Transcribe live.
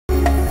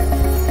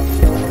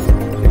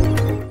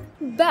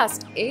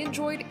best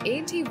Android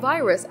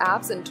antivirus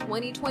apps in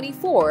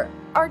 2024,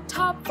 our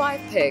top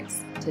 5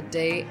 picks.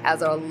 Today,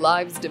 as our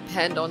lives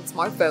depend on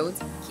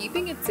smartphones,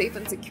 keeping it safe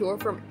and secure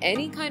from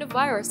any kind of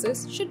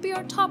viruses should be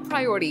our top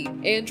priority.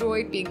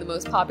 Android, being the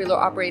most popular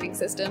operating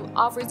system,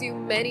 offers you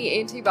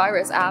many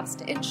antivirus apps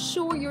to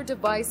ensure your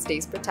device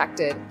stays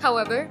protected.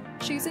 However,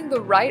 choosing the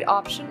right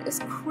option is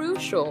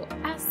crucial,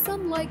 as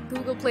some like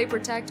Google Play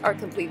Protect are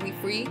completely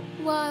free,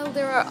 while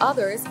there are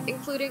others,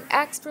 including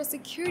extra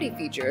security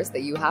features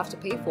that you have to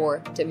pay for.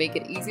 To make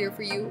it easier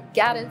for you,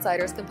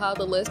 Gadinsiders compiled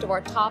a list of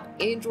our top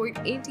Android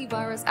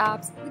antivirus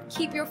apps that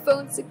keep your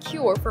phone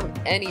secure from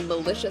any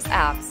malicious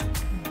apps.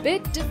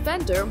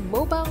 Bitdefender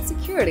Mobile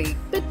Security.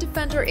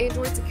 Bitdefender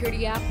Android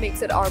security app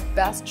makes it our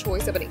best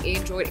choice of an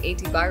Android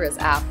antivirus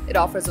app. It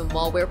offers a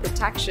malware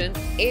protection,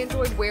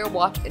 Android Wear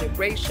Watch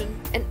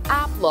integration, an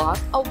app lock,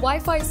 a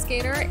Wi-Fi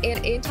scanner,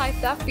 and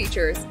anti-theft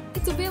features.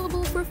 It's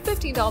available for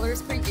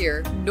 $15 per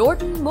year.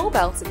 Norton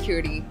Mobile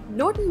Security.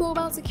 Norton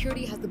Mobile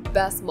Security has the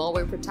best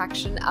malware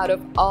protection out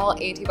of all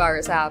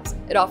antivirus apps.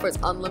 It offers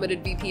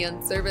unlimited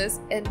VPN service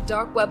and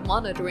dark web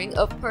monitoring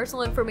of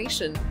personal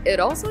information. It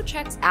also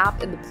checks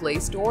apps in the Play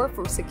Store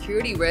for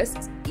security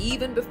risks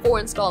even before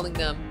installing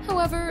them.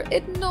 However,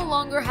 it no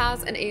longer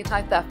has an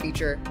anti-theft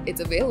feature.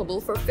 It's available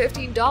for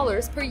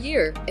 $15 per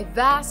year.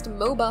 Avast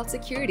Mobile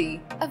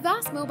Security.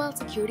 Avast Mobile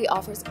Security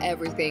offers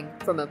everything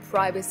from a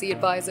privacy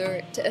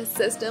advisor to a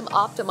system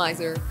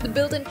optimizer. The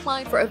built-in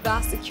client for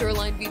Avast Secure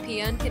Line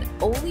VPN can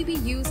only be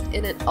used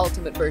in an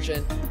ultimate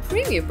version. The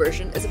premium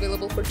version is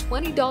available for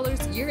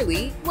 $20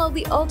 yearly, while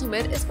the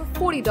ultimate is for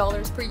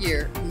 $40 per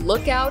year.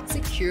 Lookout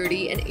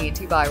Security and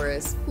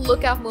Antivirus.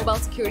 Lookout Mobile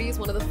Security is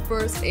one of the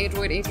first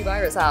Android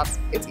antivirus apps.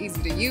 It's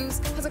easy to use,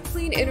 has a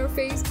clean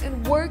interface,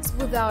 and works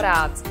without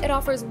ads. It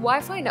offers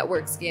Wi-Fi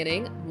network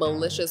scanning,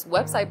 malicious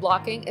website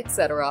blocking,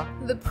 etc.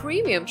 The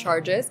premium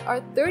charges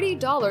are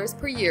 $30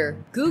 per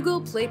year.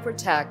 Google Play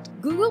Protect.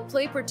 Google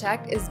Play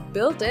Protect is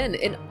built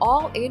in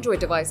all Android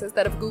devices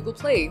that have Google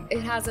Play.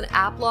 It has an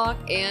app lock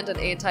and an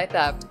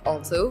anti-theft.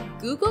 Also,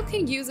 Google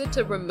can use it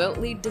to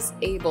remotely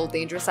disable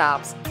dangerous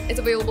apps. It's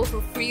available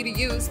for free to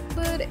use,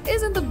 but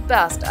isn't the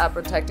best at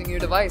protecting your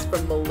device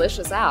from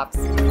malicious apps.